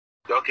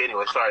Okay,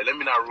 anyway, sorry. Let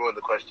me not ruin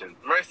the question.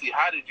 Mercy,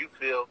 how did you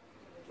feel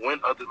when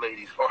other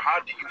ladies, or how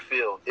do you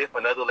feel if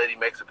another lady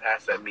makes a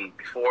pass at me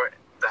before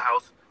the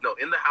house, no,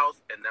 in the house,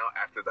 and now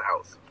after the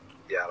house?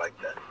 Yeah, I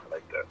like that. I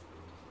like that.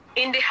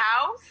 In the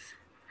house?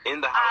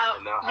 In the house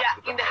and now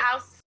after in the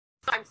house.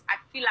 Sometimes I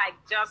feel like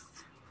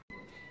just...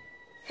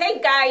 Hey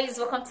guys,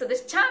 welcome to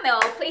this channel.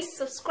 Please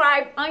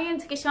subscribe on your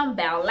notification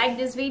bell, like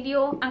this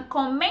video, and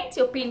comment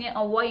your opinion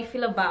on what you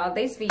feel about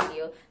this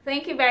video.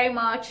 Thank you very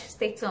much.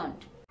 Stay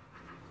tuned.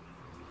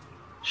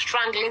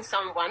 Strangling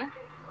someone.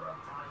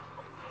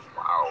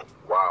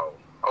 Wow.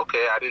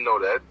 Okay, I didn't know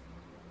that.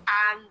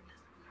 And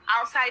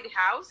outside the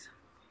house.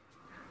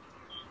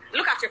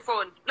 Look at your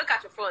phone. Look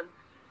at your phone.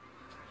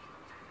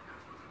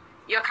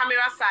 Your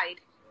camera side.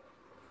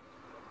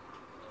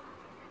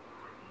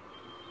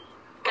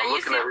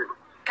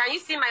 Can you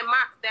see my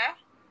mark there?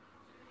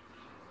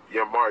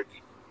 Your mark?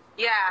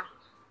 Yeah.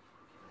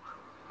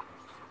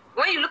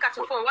 When you look at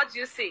your phone, what do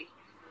you see?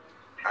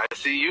 I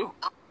see you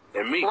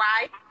and me.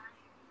 Why?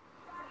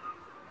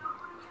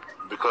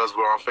 Because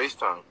we're on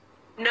FaceTime.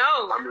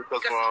 No.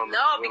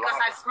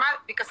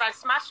 Because I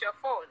smashed your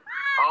phone.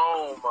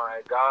 Oh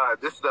my God!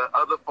 This is the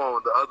other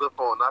phone,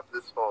 not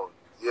this phone.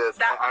 Yes,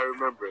 I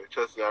remember it.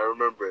 Trust me, I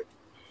remember it.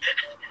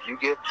 You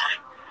get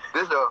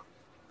this,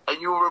 and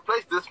you will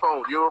replace this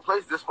phone. You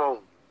replace this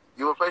phone.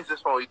 You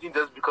think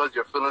just because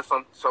you're feeling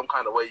some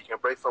kind of way, you can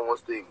break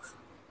someone's things?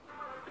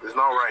 It's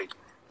not right.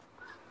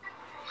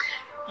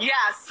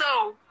 Yeah,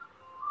 so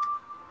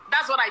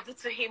that's what I do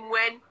to him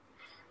when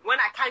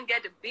I can't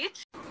get the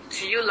bitch.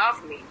 Do you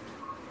love me?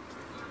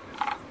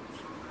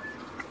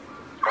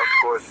 Of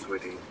course,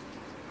 sweetie.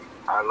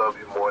 I love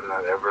you more than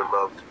I've ever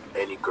loved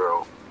any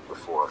girl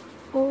before.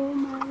 Oh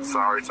my.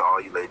 Sorry to all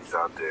you ladies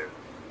out there.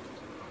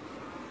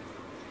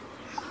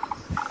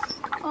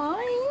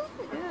 Oh.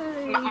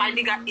 My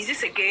nigga, is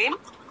this a game?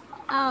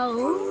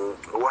 Oh.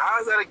 Well, how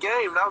is that a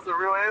game? That was the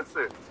real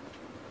answer.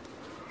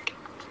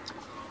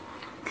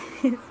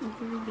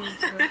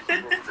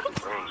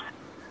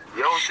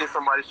 You don't think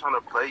somebody's trying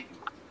to play you.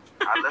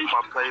 I left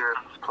my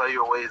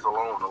player ways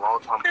alone a long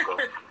time ago.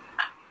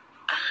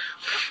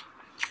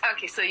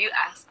 Okay, so you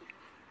asked me.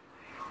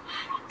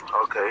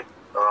 Okay.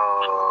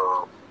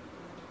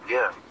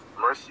 Yeah,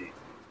 Mercy.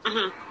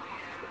 Mm-hmm.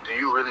 Do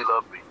you really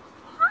love me?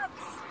 What?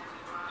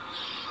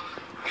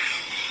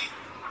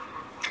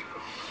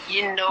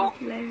 You know,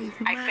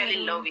 I fell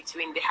in love with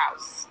you in the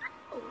house.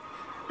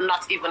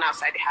 Not even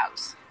outside the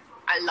house.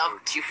 I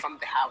loved you from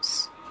the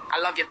house. I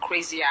love your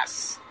crazy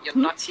ass, your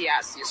naughty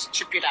ass, your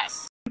stupid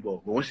ass.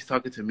 But when she's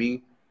talking to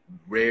me,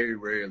 very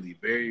rarely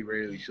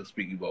she'll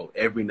speak Igbo.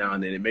 Every now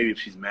and then, and maybe if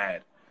she's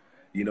mad,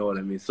 you know what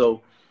I mean?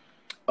 So,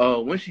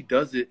 when she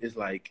does it, it's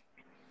like,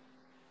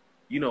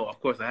 you know, of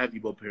course I have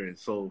Igbo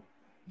parents, so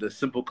the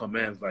simple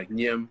commands like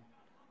nyem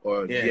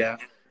or yeah,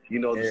 you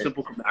know, the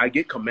simple, I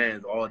get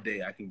commands all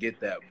day, I can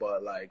get that,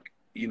 but like,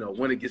 you know,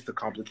 when it gets to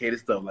complicated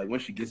stuff, like when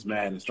she gets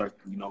mad and starts,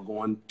 you know,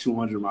 going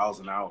 200 miles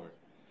an hour,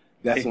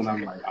 that's when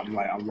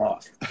I'm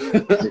lost.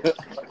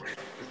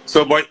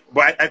 So, but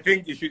I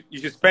think you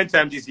should spend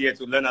time this year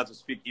to learn how to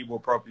speak Igbo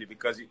properly,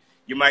 because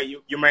you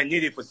might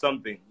need it for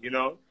something. You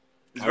know,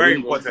 it's very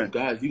important.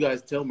 You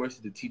guys tell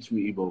Mercy to teach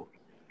me Igbo.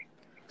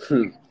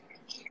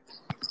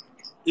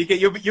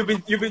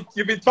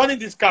 You've been turning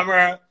this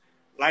camera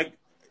like,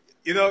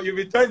 you know, you've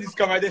been turning this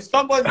camera. There's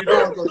somebody you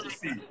don't want us to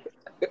see.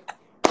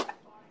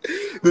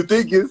 The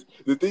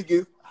thing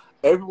is,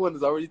 everyone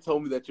has already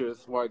told me that you're a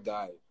smart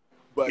guy,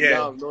 but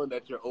now I'm knowing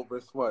that you're over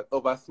smart.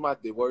 Over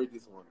smart, they worry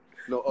this one.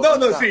 No.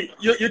 See,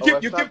 you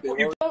keep.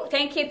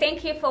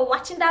 Thank you for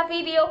watching that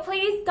video.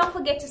 Please don't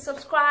forget to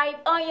subscribe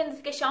on your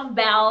notification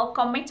bell,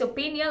 comment your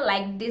opinion,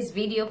 like this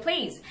video,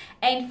 please,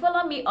 and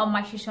follow me on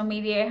my social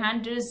media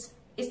handles.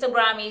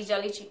 Instagram is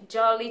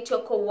Jolly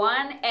Choco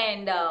 1,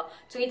 and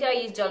Twitter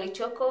is Jolly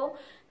Choco.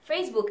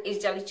 Facebook is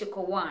Jolly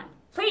Choco 1.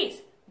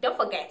 Please don't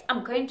forget,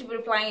 I'm going to be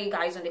replying you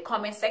guys on the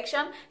comment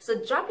section.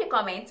 So drop your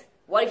comment,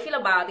 what you feel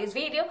about this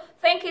video.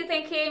 Thank you.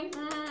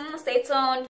 Stay tuned.